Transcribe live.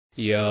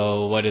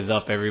Yo, what is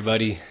up,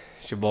 everybody?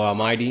 It's your boy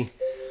Almighty,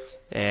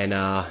 and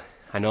I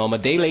know I'm a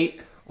day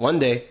late, one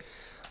day,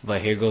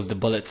 but here goes the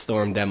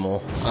Bulletstorm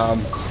demo.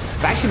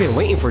 I've actually been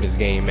waiting for this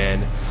game,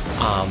 man.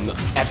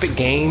 Epic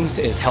Games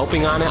is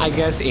helping on it, I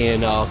guess,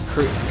 and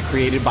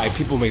created by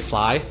People May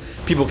Fly.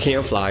 People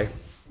Can't Fly.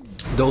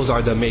 Those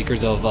are the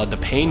makers of the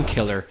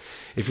Painkiller.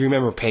 If you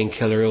remember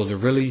Painkiller, it was a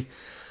really,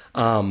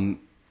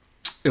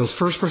 it was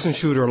first-person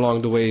shooter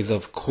along the lines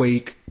of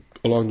Quake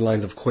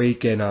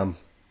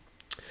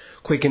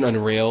and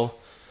Unreal,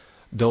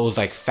 those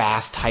like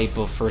fast type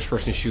of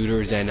first-person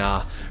shooters, and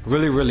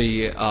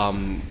really,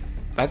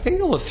 I think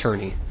it was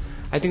tourney.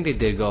 I think they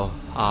did go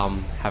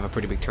have a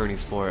pretty big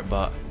tourneys for it,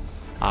 but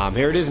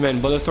here it is,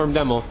 man. Bulletstorm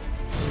demo.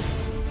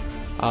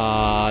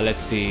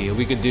 Let's see,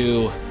 we could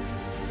do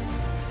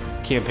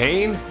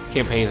campaign.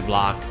 Campaign's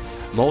blocked.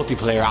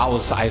 Multiplayer,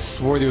 I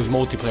swore there was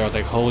multiplayer. I was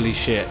like, holy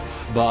shit.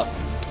 But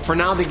for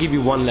now, they give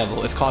you one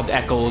level. It's called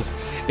Echoes.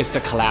 It's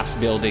the collapse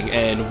building,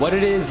 and what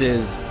it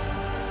is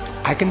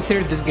I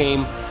consider this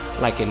game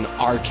like an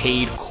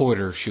arcade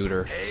quarter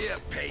shooter.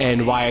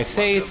 And why I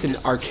say it's an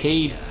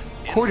arcade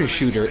quarter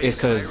shooter is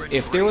because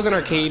if there was an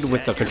arcade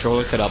with the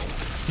controller set up,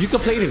 you could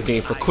play this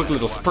game for quick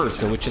little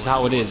spurts, and which is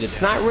how it is. It's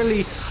not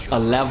really a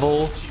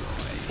level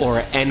or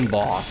an end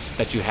boss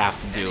that you have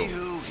to do,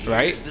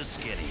 right?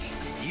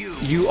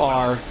 You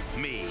are...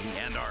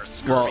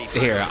 Well,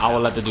 here, I will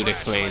let the dude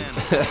explain.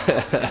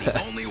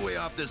 The only way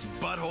off this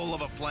butthole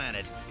of a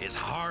planet is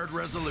hard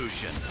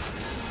resolution.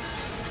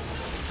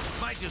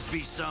 Might just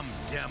be some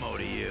demo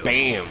to you.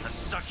 Bam. A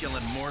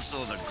succulent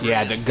morsel of the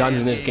yeah, the guns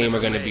in this game are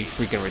going to be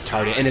freaking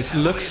retarded. And it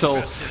looks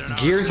so...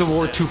 Gears of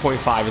War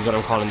 2.5 is what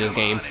I'm calling this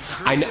game.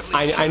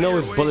 I know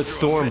it's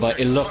Bulletstorm, but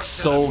it looks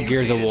so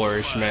Gears of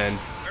War-ish, man.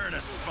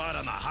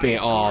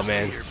 Oh,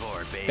 man.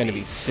 Going to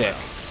be sick.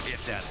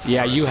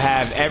 Yeah, you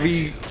have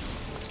every...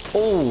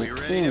 Ooh.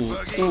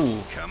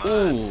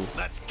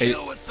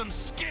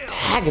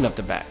 Tagging up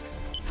the back.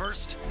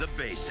 First, the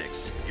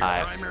basics. Your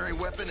primary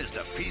weapon is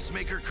the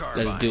Peacemaker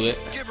carbine. Let's do it.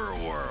 Give her a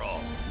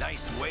whirl.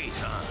 Nice weight,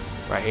 huh?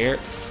 Right here.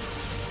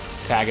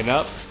 Tag it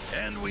up.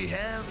 And we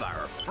have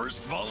our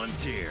first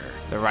volunteer.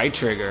 The right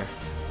trigger.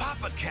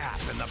 Pop a cap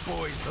in the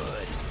boy's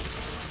hood.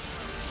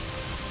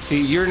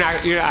 See, you're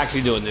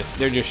actually doing this.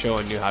 They're just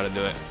showing you how to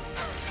do it.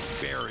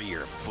 Bury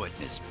your foot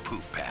in his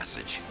poop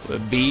passage.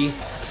 With B.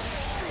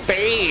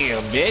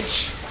 Bam,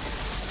 bitch.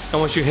 And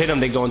once you hit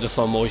them, they go into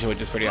slow motion,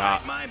 which is pretty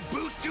hot. My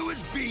boot to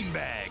his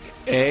beanbag.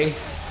 A.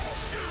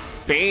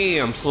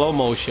 Bam, slow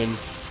motion.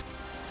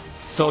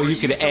 So you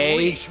can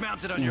A,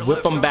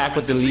 whip them back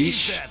with the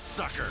leash.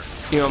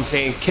 You know what I'm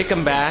saying? Kick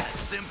them back.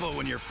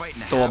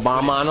 Throw a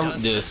bomb on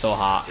them. Dude, it's so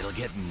hot.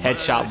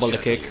 Headshot,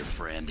 bullet kick.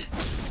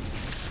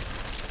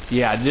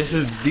 Yeah,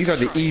 these are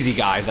the easy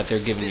guys that they're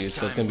giving you,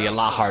 so it's gonna be a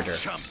lot harder.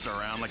 Chumps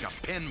around like a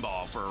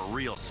pinball for a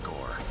real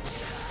score.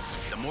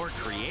 The more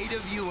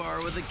creative you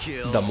are with a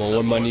kill, the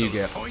more money you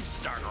get.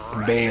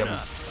 Bam.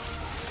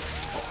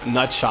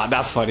 Nut shot.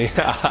 That's funny.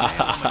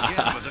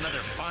 With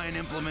another fine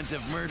implement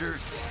of murder,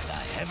 the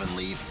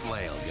heavenly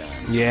flail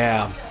gun.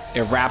 Yeah,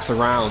 it wraps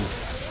around.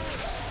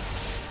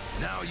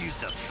 Now use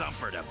the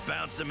thumper to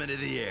bounce him into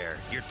the air.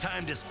 Your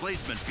time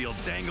displacement field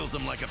dangles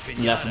him like a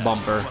pinata. Left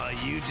bumper. While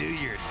you do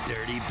your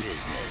dirty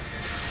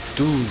business.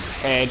 Dude,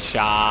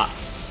 headshot.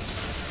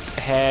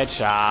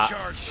 Headshot.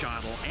 Charge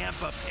shot will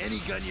amp up any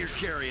gun you're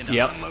carrying to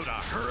unload a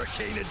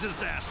hurricane of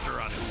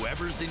disaster on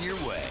whoever's in your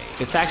way.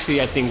 It's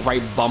actually, I think,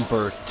 right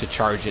bumper to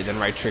charge it, then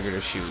right trigger to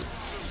shoot.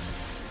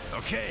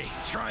 Okay,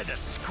 try the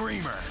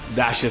screamer.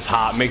 That's just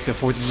hot. Makes it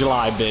 4th of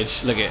July,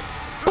 bitch. Look at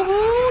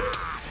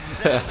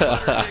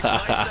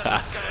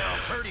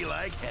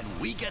and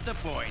we get the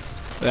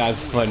points.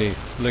 That's funny.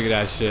 Look at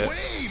that shit.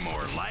 Way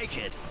more like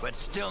it, but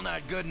still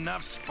not good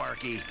enough,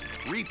 Sparky.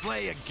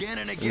 Replay again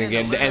and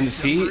again. And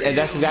see, and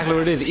that's exactly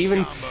what it is.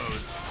 Even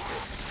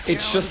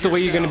it's just the way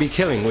you're gonna be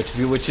killing,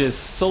 which is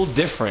so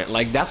different.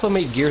 Like that's what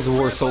made Gears of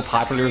War so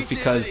popular, is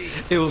because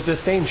it was the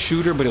same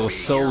shooter, but it was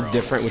so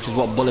different, which is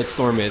what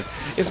Bulletstorm is.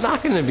 It's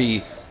not gonna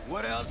be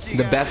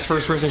the best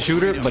first-person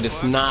shooter, but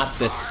it's not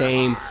the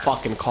same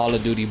fucking Call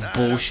of Duty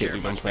bullshit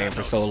we've been playing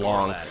for so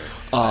long.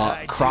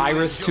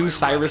 Cyrus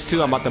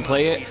 2, I'm about to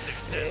play it.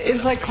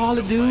 It's like Call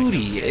of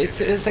Duty.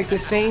 It's like the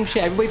same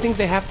shit. Everybody thinks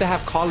they have to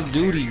have Call of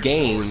Duty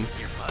game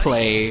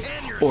play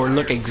or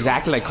look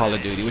exactly like Call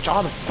of Duty, which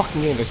all the fucking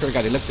games I swear to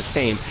God, they look the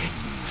same.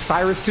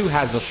 Cyrus 2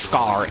 has a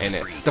scar in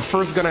it. The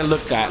first gun I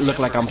looked at looked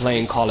like I'm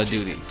playing Call of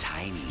Duty.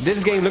 This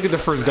game, look at the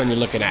first gun you're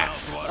looking at.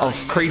 A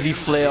crazy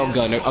flail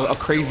gun, a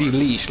crazy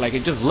leash. Like,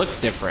 it just looks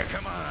different.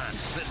 Come on,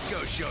 let's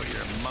go show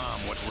your mom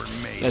what we're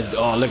made of.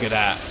 Oh, look at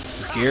that.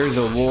 Gears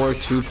of War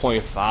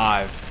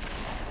 2.5.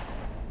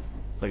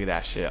 Look at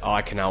that shit. Oh,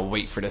 I cannot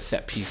wait for the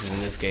set pieces in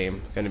this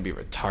game. It's gonna be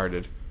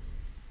retarded.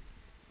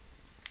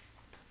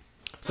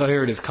 So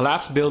here it is.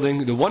 Collapse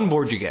building. The one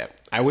board you get.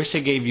 I wish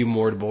they gave you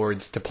more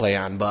boards to play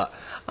on, but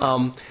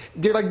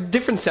they're like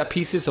different set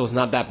pieces, so it's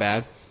not that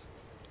bad.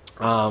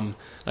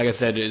 Like I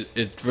said,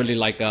 it's really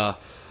like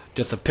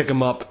just a pick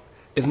 'em up.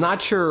 It's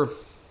not your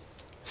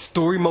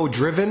story mode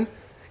driven.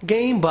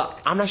 game, but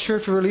I'm not sure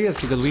if it really is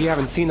because we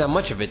haven't seen that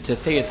much of it. To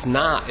say it's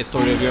not, it's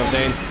sort of, you know what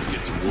I'm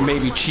saying,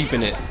 maybe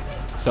cheapen it.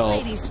 So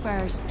Ladies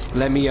first.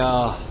 let me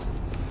I'll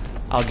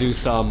do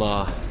some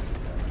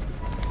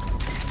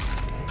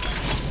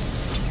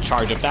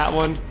charge up that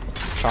one,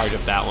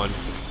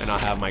 and I'll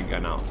have my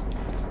gun out.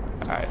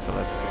 Alright, so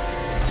let's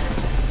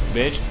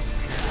bitch.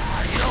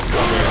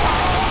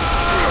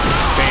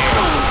 Bam.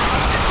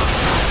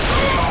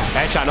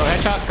 Headshot, no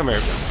headshot? Come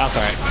here. That's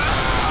alright.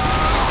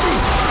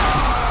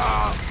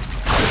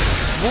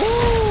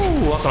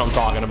 Woo! That's what I'm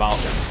talking about.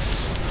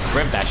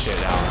 Rip that shit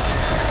out.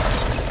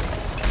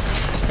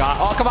 God,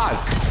 oh, come on.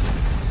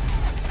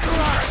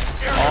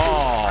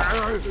 Oh,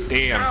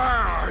 damn.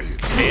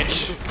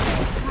 Bitch.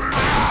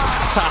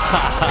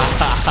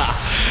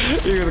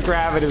 He was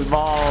grabbing his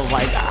balls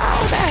like,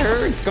 oh, that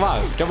hurts. Come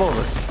on, jump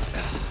over.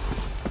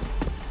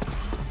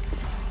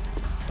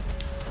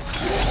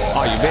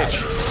 Oh, you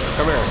bitch.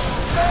 Come here.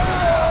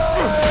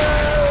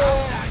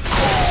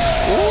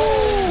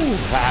 Ooh,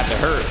 that had to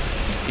hurt.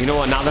 You know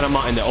what? Now that I'm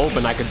out in the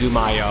open, I could do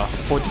my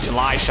 4th of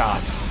July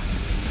shots.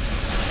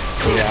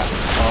 Yeah.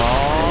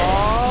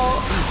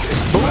 Oh.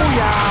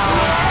 Booyah.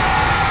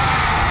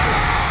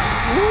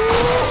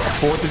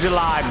 4th of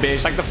July,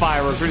 bitch. Like the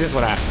fireworks. Where's this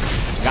one at?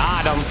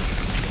 Got him.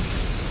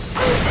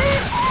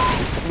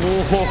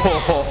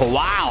 Whoa,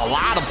 wow. A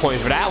lot of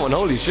points for that one.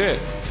 Holy shit.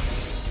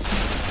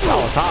 That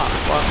was hot.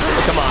 Well,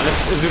 come on.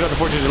 Let's do another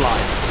 4th of July.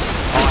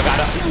 Oh, I got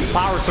to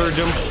power surge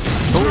him.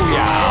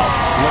 Booyah.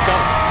 Look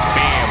up.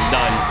 Bam.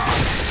 Done.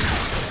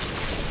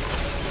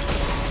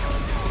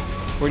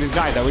 Where these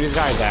guys at? Where these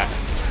guys at?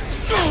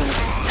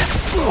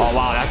 Oh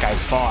wow, that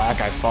guy's far. That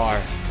guy's far.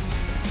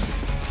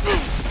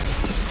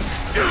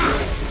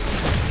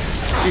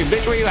 You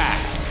bitch, where you at?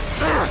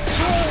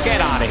 Get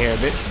out of here,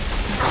 bitch.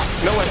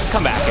 You know what?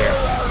 Come back here.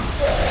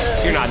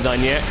 You're not done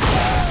yet.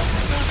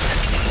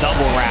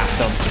 Double wrapped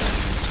him.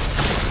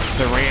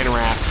 Saran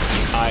wrap.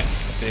 Alright,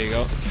 there you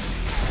go.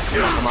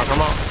 Come on,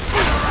 come on.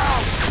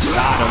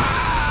 Got him.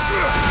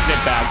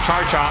 Snip back.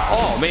 Charge shot.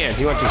 Oh man,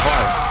 he went too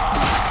far.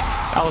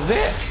 That was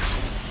it.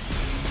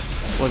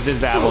 What's this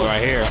bad boy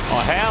right here? Oh,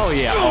 hell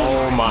yeah.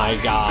 Oh, my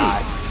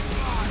God.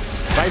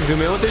 Can I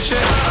zoom in with this shit?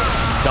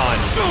 Done.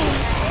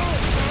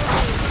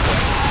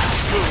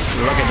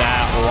 Look at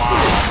that. Wow.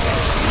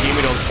 Give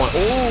me those points.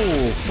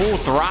 Ooh, full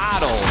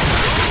throttle.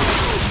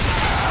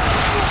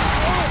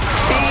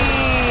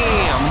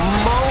 Damn.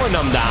 Mowing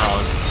them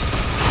down.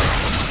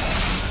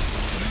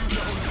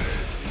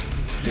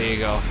 There you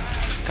go.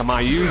 Come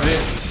on, use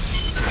it.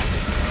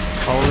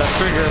 Hold that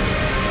trigger.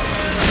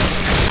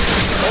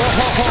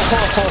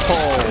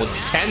 Oh,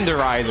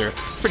 tenderizer.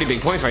 Pretty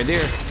big points right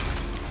there.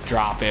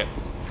 Drop it.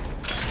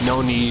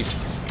 No need.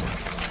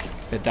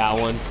 Hit that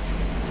one.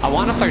 I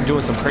want to start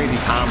doing some crazy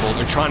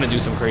combos. Or trying to do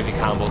some crazy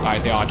combos.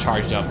 Alright, they're all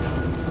charged up.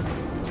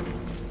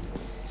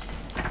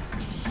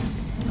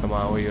 Come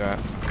on, where you at?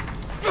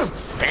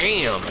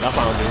 Bam! That's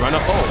why I want to run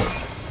up.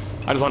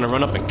 Oh! I just want to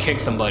run up and kick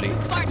somebody.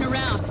 Farting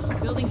around.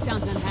 Building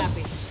sounds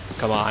unhappy.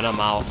 Come on, I'm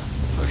out.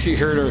 She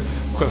heard her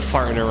quit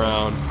farting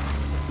around.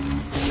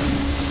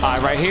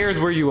 Right here is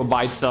where you will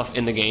buy stuff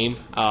in the game.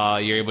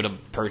 You're able to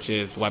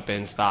purchase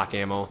weapons, stock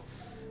ammo.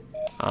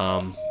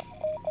 So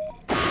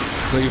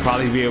you'll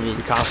probably be able to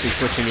be constantly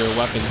switching your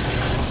weapons.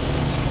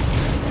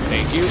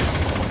 Thank you.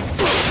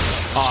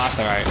 Oh, that's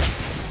alright.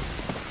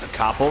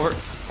 Cop over.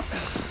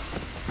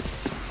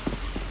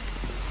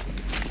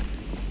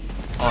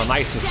 Oh,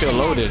 nice. It's still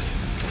loaded.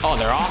 Oh,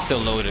 they're all still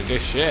loaded.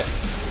 Good shit.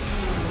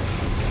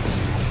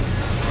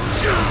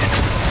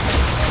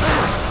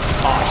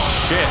 Oh,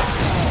 shit.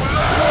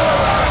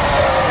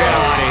 Get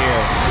out of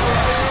here.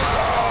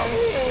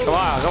 Come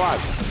on, come on.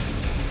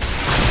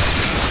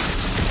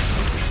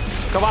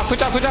 Come on,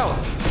 switch out, switch out.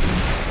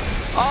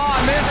 Oh,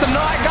 I missed him. No,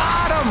 I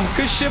got him.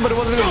 Good shit, but it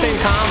wasn't the same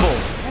combo.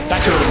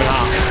 That should have been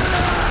hot.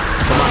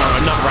 Come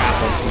on, nut wrap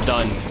him. I'm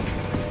done.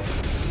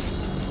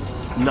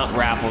 Nut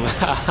wrap him.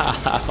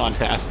 That's all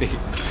nasty.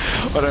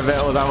 What I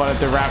meant was I wanted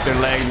to wrap their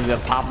legs and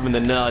then pop them in the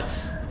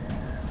nuts.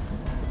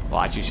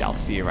 Watch, you shall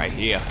see it right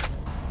here.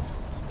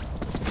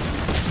 Get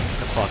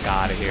the fuck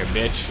out of here,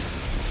 bitch.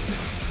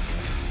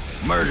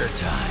 Murder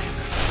time.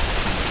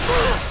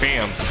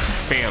 Bam,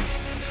 bam,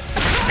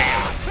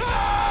 bam.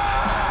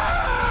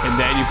 And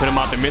then you put him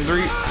out their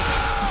misery.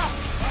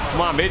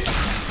 Come on, bitch.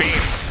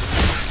 Bam.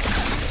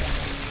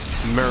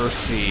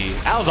 Mercy.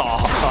 That was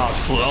all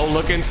slow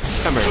looking.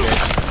 Come here,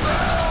 bitch.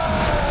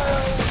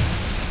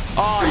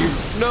 Oh, you.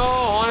 No, I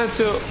wanted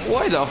to.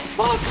 What the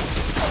fuck?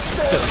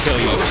 Just kill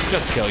you.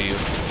 Just kill you.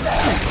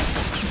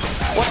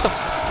 What the f.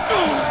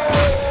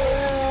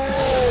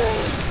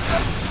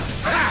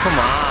 Come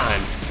on.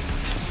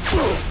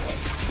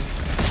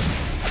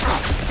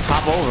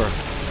 Hop over.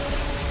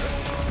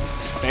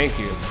 Thank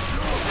you.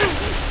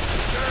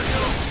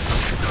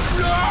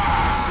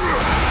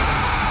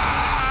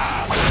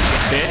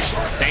 Bitch.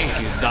 Thank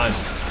you. Done.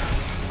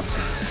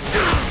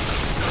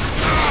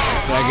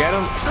 Did I get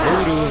him?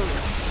 Voodoo.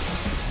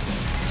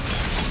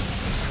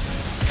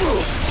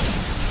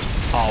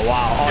 Oh,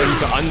 wow. Oh, you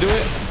can undo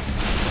it?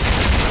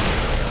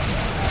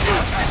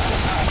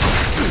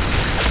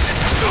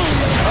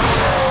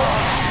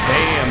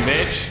 Damn,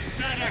 bitch.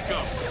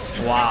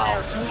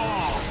 Wow.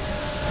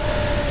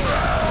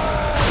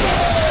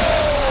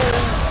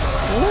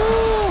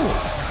 Woo.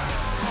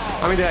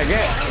 How many did I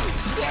get?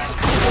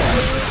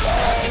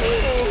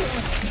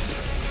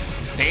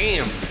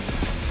 Damn.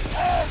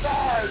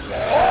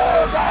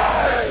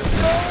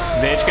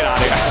 Bitch, get out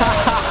of here.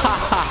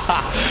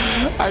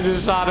 I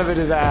just shot him in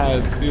his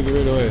ass. He was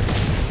right away.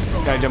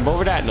 Can I jump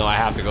over that? No, I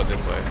have to go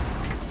this way.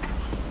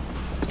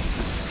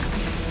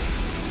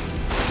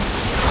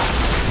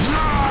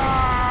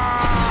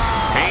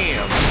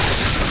 Damn.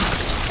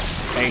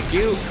 Thank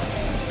you.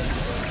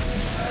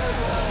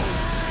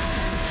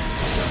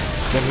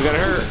 This is gonna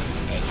hurt.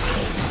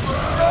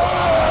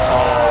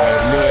 Oh, I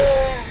knew it.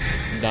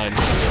 Done.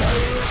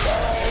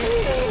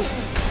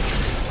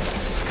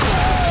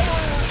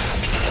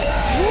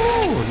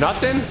 Woo,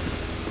 nothing?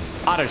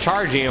 Out of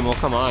charge ammo,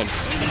 come on.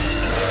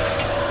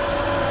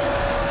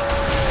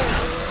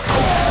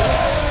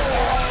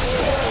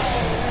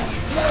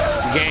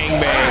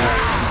 Gangbang,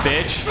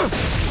 bitch.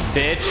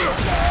 Bitch.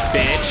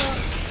 Bitch.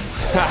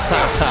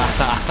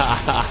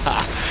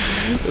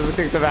 Just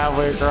kicked him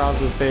halfway across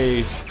the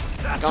stage.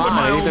 That's Come what on,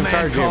 my I need old them man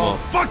charge called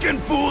ammo. fucking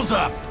fools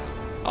up.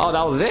 Oh,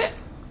 that was it?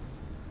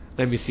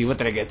 Let me see. What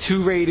did I get?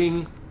 2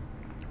 rating.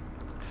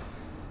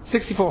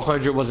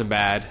 6,400 wasn't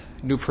bad.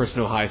 New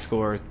personal high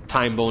score.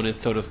 Time bonus.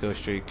 Total skill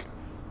streak.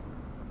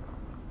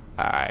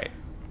 Alright.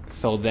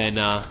 So then,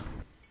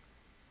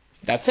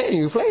 that's it.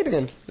 You played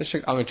again. I'm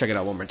going to check it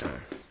out one more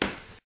time.